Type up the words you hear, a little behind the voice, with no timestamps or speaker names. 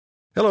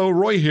Hello,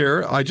 Roy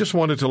here. I just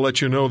wanted to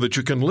let you know that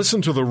you can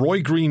listen to The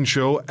Roy Green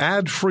Show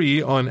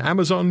ad-free on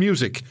Amazon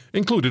Music,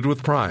 included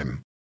with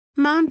Prime.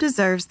 Mom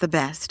deserves the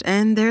best,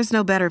 and there's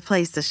no better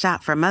place to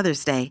shop for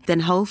Mother's Day than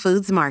Whole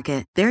Foods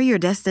Market. They're your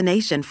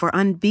destination for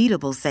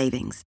unbeatable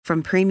savings,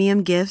 from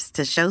premium gifts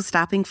to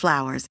show-stopping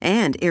flowers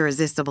and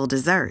irresistible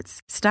desserts.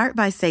 Start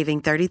by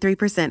saving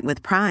 33%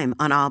 with Prime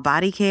on all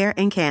body care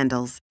and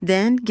candles.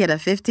 Then get a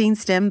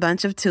 15-stem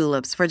bunch of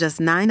tulips for just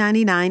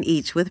 $9.99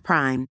 each with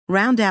Prime.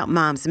 Round out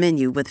Mom's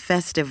menu with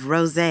festive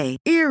rosé,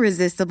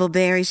 irresistible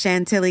berry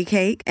chantilly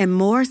cake, and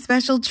more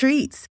special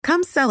treats.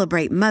 Come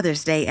celebrate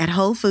Mother's Day at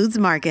Whole Foods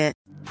Market.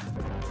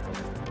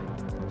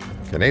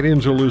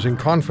 Canadians are losing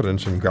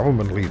confidence in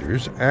government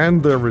leaders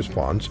and their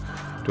response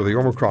to the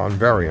Omicron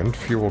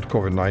variant-fueled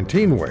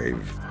COVID-19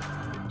 wave.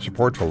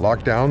 Support for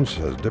lockdowns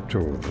has dipped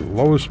to the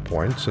lowest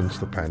point since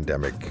the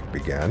pandemic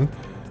began.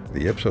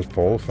 The Ipsos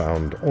poll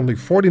found only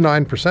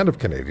 49% of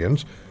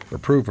Canadians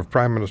approve of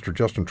Prime Minister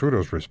Justin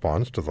Trudeau's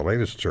response to the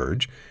latest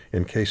surge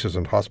in cases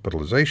and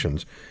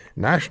hospitalizations.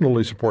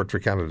 Nationally, support for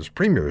Canada's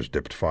premiers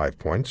dipped 5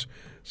 points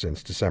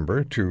since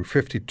December to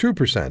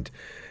 52%.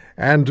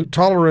 And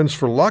tolerance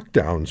for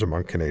lockdowns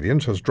among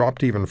Canadians has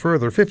dropped even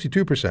further.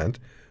 52%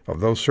 of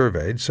those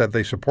surveyed said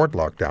they support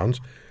lockdowns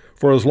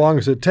for as long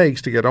as it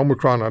takes to get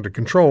Omicron under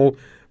control,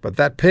 but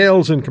that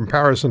pales in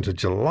comparison to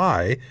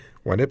July,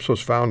 when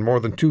Ipsos found more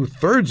than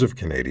two-thirds of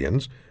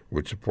Canadians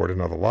would support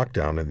another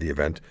lockdown in the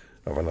event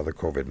of another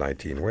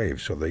COVID-19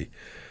 wave. So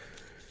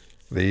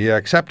the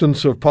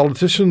acceptance of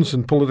politicians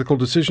and political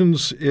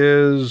decisions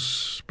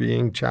is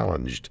being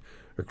challenged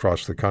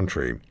across the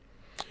country.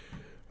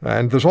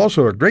 And there's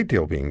also a great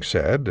deal being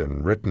said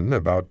and written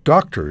about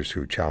doctors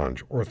who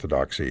challenge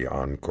orthodoxy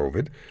on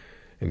COVID.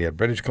 And yet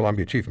British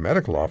Columbia Chief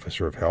Medical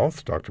Officer of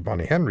Health, Dr.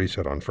 Bonnie Henry,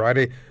 said on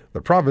Friday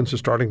the province is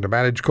starting to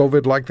manage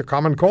COVID like the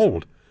common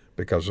cold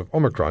because of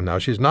Omicron. Now,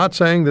 she's not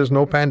saying there's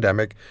no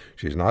pandemic.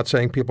 She's not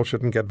saying people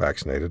shouldn't get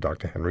vaccinated.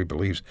 Dr. Henry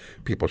believes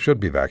people should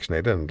be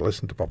vaccinated and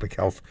listen to public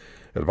health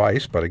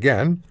advice. But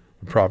again,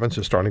 the province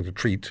is starting to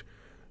treat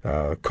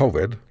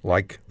COVID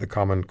like the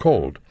common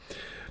cold.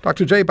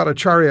 Dr. Jay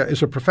Bhattacharya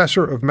is a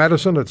professor of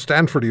medicine at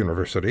Stanford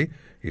University.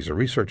 He's a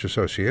research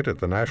associate at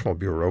the National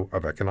Bureau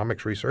of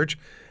Economics Research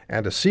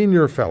and a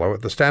senior fellow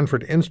at the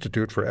Stanford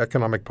Institute for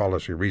Economic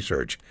Policy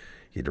Research.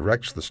 He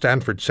directs the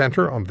Stanford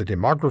Center on the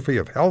Demography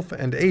of Health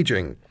and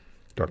Aging.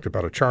 Dr.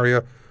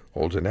 Bhattacharya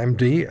holds an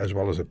MD as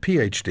well as a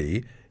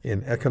PhD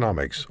in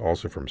economics,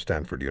 also from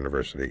Stanford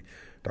University.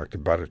 Dr.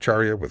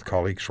 Bhattacharya, with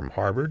colleagues from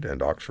Harvard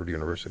and Oxford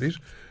universities,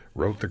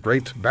 wrote the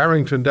Great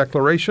Barrington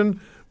Declaration,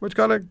 which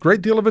got a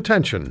great deal of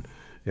attention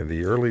in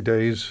the early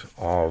days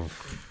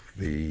of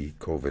the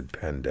COVID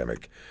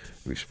pandemic.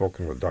 We've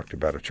spoken with Dr.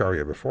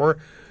 Bhattacharya before.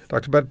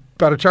 Dr.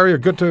 Bhattacharya,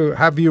 good to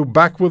have you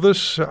back with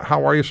us.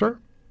 How are you, sir?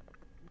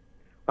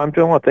 I'm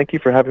doing well. Thank you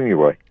for having me,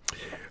 Roy.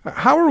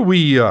 How are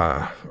we,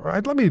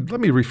 let me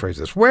rephrase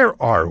this.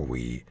 Where are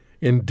we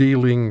in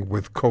dealing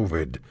with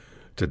COVID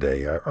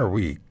today? Are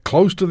we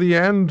close to the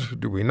end?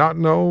 Do we not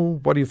know?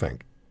 What do you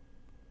think?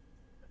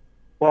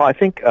 Well, I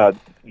think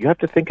you have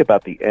to think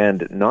about the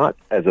end not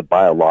as a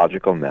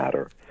biological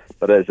matter,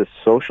 but as a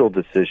social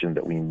decision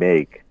that we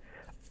make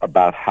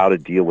about how to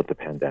deal with the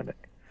pandemic.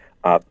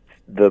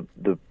 The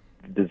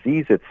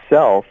disease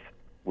itself,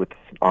 with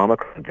the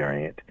Omicron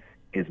variant,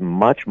 is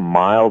much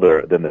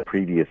milder than the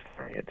previous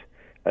variant.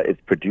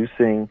 It's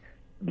producing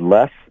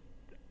less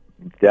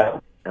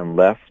death and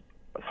less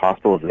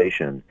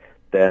hospitalization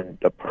than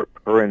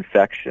per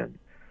infection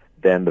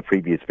than the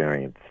previous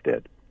variants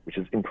did, which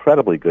is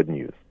incredibly good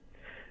news.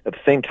 At the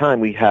same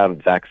time, we have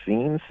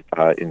vaccines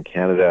in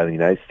Canada and the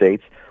United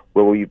States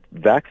where we've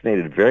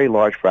vaccinated very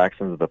large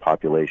fractions of the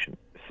population,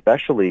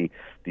 especially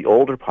the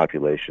older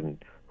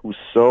population who's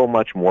so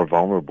much more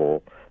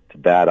vulnerable to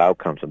bad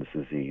outcomes of this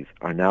disease,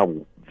 are now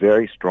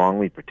very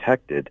strongly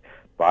protected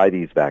by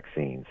these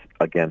vaccines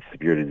against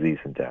severe disease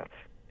and deaths.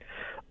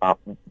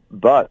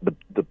 But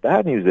the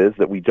bad news is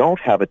that we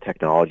don't have a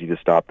technology to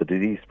stop the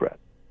disease spread.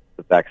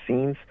 The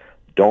vaccines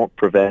don't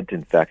prevent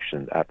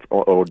infection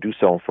or do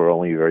so for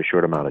only a very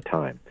short amount of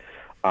time.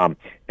 And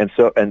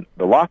the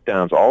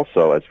lockdowns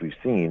also, as we've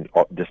seen,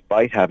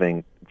 despite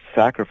having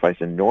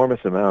sacrificed enormous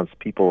amounts,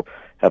 people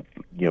have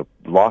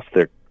lost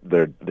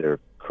their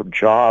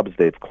jobs,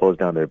 they've closed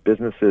down their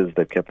businesses,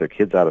 they've kept their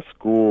kids out of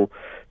school,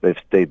 they've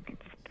stayed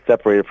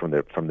separated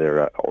from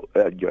their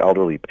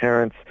elderly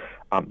parents.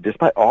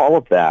 Despite all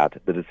of that,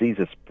 the disease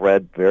has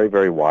spread very,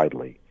 very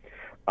widely.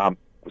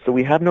 So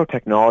we have no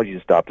technology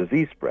to stop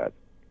disease spread.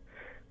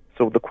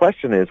 So the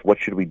question is, what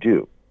should we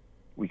do?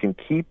 We can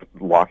keep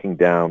locking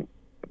down,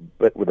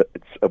 but with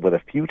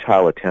a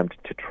futile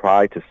attempt to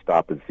try to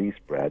stop disease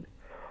spread,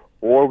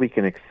 or we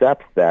can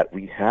accept that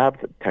we have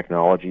the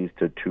technologies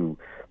to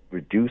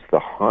reduce the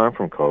harm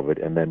from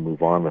COVID and then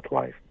move on with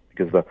life,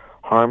 because the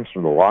harms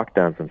from the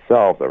lockdowns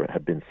themselves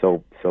have been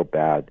so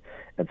bad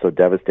and so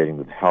devastating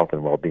to the health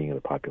and well-being of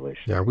the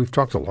population. Yeah, we've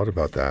talked a lot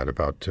about that,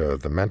 about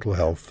the mental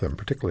health, and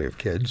particularly of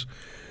kids.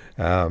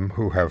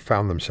 who have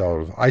found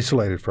themselves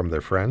isolated from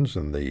their friends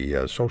and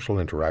the social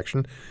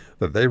interaction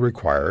that they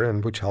require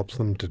and which helps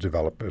them to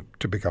develop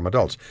to become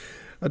adults.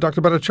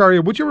 Dr.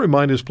 Bhattacharya, would you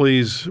remind us,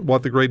 please,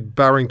 what the Great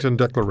Barrington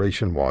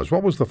Declaration was?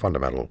 What was the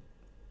fundamental?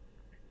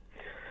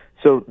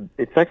 So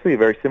it's actually a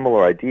very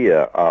similar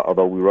idea,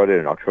 although we wrote it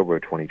in October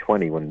of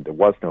 2020 when there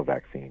was no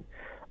vaccine.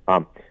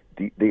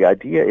 The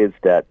idea is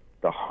that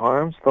the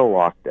harms of the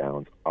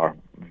lockdowns are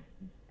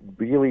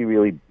really,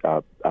 really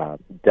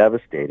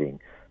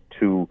devastating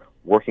to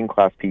working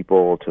class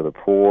people, to the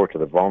poor, to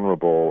the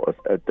vulnerable,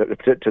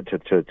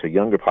 to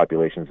younger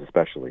populations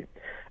especially.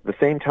 At the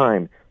same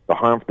time, the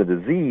harm for the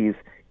disease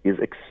is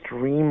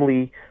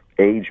extremely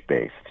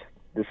age-based.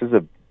 This is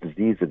a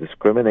disease that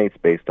discriminates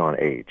based on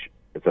age.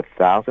 It's a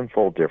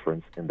 1,000-fold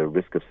difference in the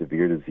risk of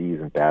severe disease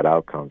and bad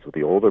outcomes with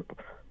the older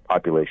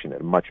population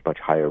at much, much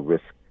higher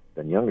risk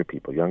than younger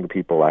people. Younger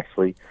people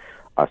actually,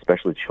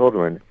 especially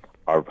children,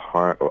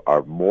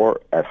 are more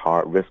at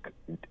risk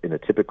in a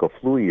typical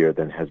flu year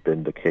than has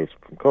been the case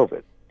from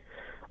COVID.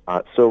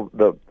 So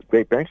the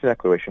Great Barrington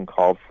Declaration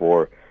called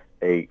for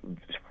a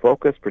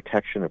focused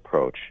protection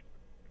approach,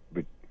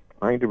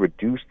 trying to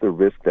reduce the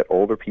risk that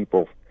older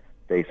people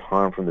face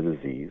harm from the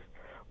disease,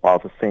 while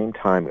at the same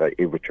time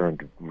a return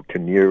to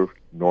near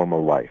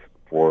normal life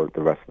for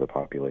the rest of the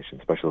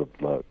population,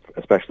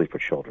 especially for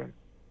children.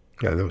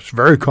 Yeah, it was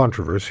very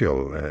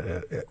controversial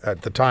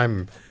at the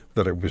time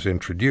that it was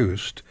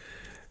introduced.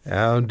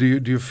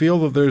 Do you feel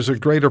that there's a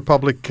greater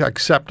public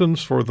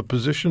acceptance for the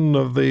position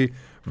of the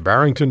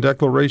Barrington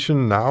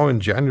Declaration now in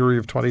January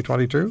of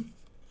 2022?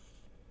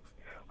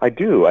 I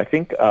do. I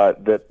think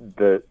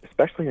that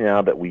especially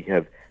now that we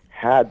have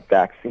had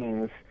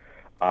vaccines,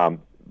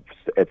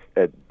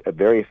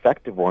 very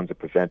effective ones at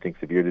preventing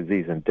severe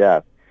disease and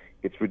death,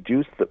 it's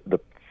reduced the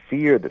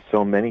fear that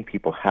so many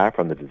people have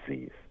from the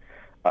disease.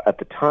 At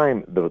the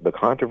time, the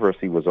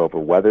controversy was over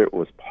whether it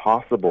was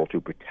possible to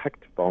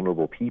protect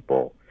vulnerable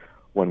people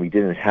when we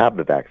didn't have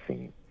the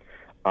vaccine.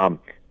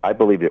 I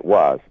believe it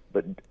was.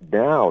 But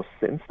now,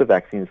 since the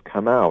vaccines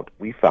come out,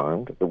 we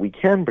found that we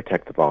can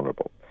protect the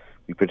vulnerable.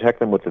 We protect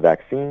them with the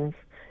vaccines,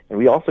 and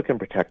we also can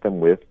protect them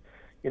with,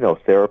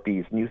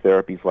 therapies, new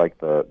therapies like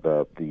the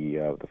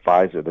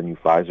Pfizer, the new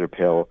Pfizer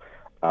pill,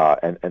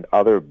 and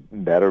other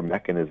better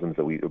mechanisms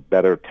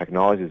better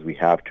technologies we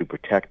have to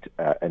protect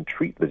and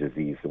treat the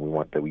disease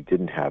that we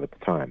didn't have at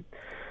the time.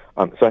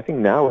 So I think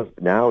now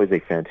is a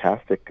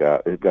fantastic.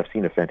 I've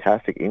seen a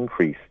fantastic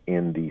increase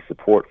in the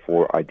support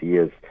for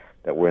ideas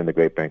that were in the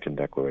Great Barrington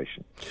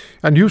Declaration.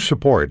 And you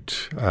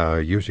support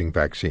using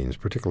vaccines,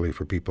 particularly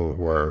for people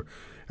who are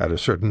at a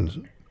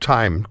certain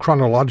time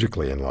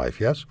chronologically in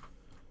life, yes?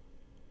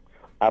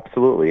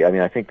 Absolutely. I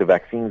mean, I think the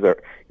vaccines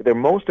they're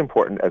most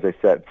important, as I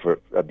said,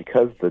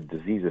 because the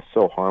disease is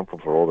so harmful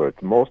for older.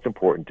 It's most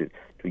important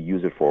to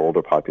use it for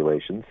older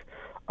populations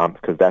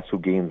because that's who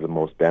gains the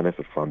most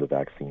benefit from the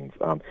vaccines.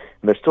 And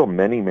there's still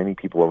many, many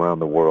people around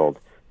the world,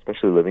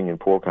 especially living in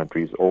poor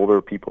countries,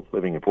 older people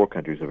living in poor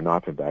countries who have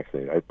not been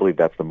vaccinated. I believe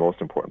that's the most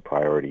important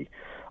priority.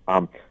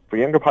 For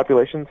younger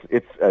populations,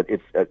 it's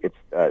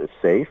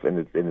safe and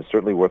it's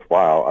certainly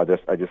worthwhile. I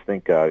just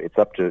think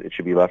it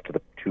should be left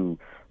to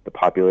the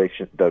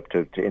population,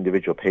 to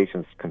individual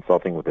patients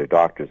consulting with their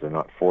doctors. They're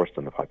not forced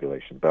on the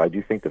population. But I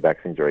do think the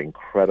vaccines are an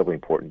incredibly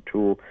important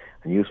tool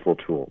and useful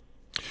tool.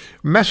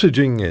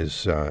 Messaging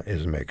is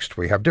mixed.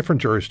 We have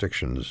different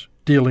jurisdictions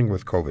dealing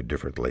with COVID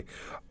differently.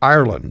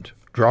 Ireland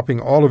dropping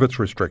all of its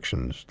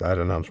restrictions. That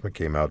announcement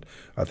came out,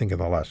 I think, in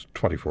the last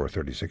 24 or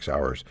 36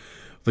 hours.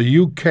 The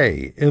UK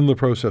in the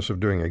process of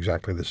doing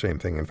exactly the same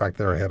thing. In fact,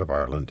 they're ahead of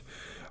Ireland.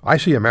 I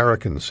see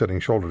Americans sitting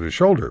shoulder to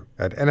shoulder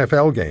at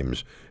NFL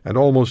games, and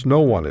almost no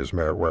one is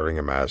wearing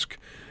a mask.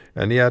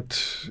 And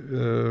yet,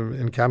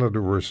 in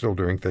Canada, we're still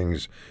doing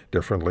things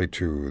differently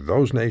to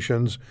those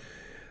nations.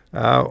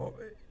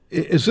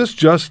 Is this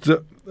just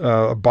a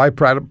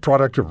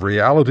byproduct of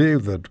reality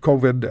that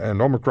COVID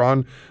and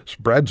Omicron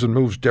spreads and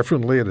moves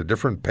differently at a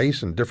different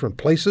pace in different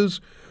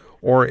places?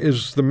 Or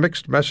is the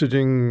mixed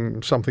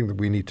messaging something that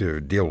we need to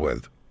deal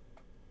with?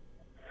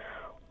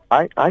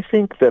 I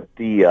think that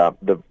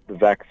the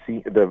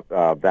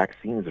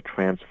vaccines have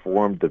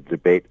transformed the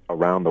debate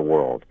around the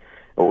world.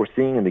 What we're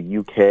seeing in the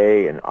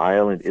UK and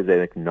Ireland is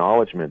an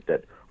acknowledgement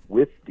that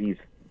with these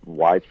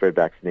widespread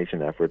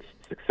vaccination efforts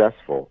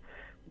successful,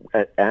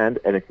 and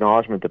an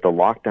acknowledgement that the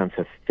lockdowns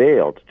have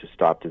failed to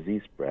stop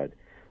disease spread,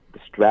 the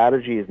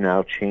strategy is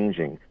now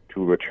changing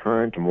to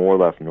return to more or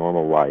less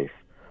normal life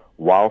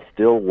while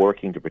still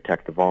working to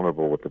protect the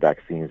vulnerable with the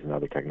vaccines and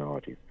other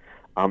technologies.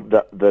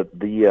 The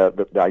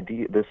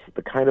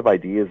kind of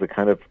ideas, the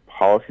kind of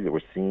policy that we're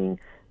seeing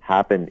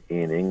happen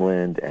in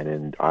England and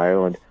in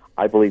Ireland,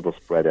 I believe will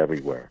spread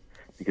everywhere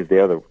because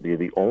they're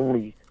the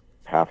only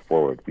path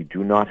forward. We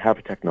do not have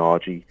a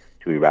technology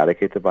to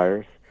eradicate the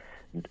virus.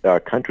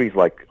 Countries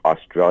like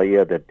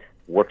Australia that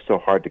work so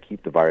hard to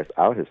keep the virus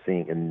out are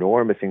seeing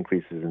enormous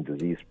increases in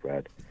disease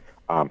spread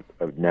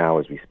now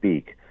as we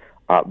speak.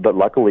 But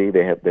luckily,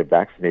 they've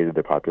vaccinated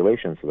their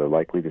population, so they're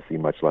likely to see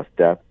much less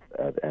death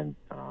and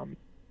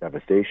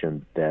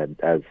devastation than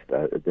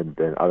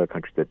other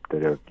countries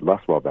that are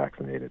less well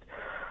vaccinated.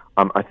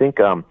 I think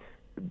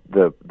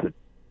the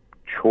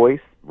choice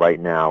right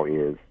now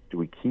is, do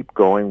we keep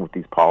going with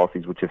these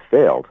policies which have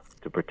failed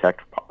to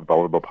protect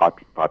vulnerable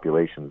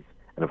populations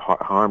and have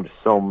harmed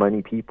so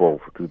many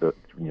people through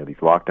these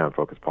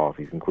lockdown-focused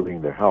policies,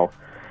 including their health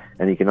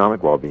and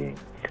economic well-being,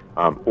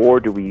 or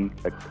do we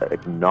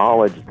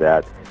acknowledge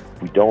that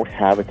we don't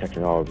have a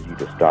technology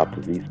to stop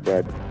disease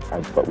spread,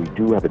 but we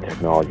do have a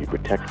technology to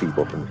protect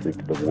people from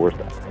the worst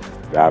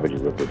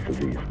ravages of this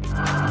disease?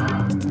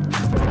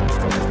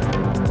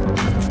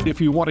 If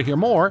you want to hear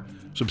more,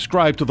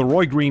 subscribe to The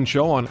Roy Green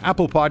Show on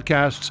Apple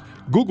Podcasts,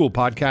 Google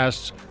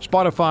Podcasts,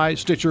 Spotify,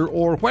 Stitcher,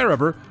 or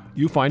wherever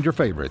you find your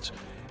favorites.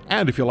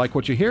 And if you like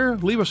what you hear,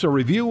 leave us a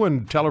review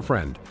and tell a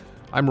friend.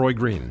 I'm Roy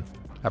Green.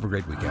 Have a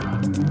great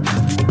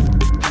weekend.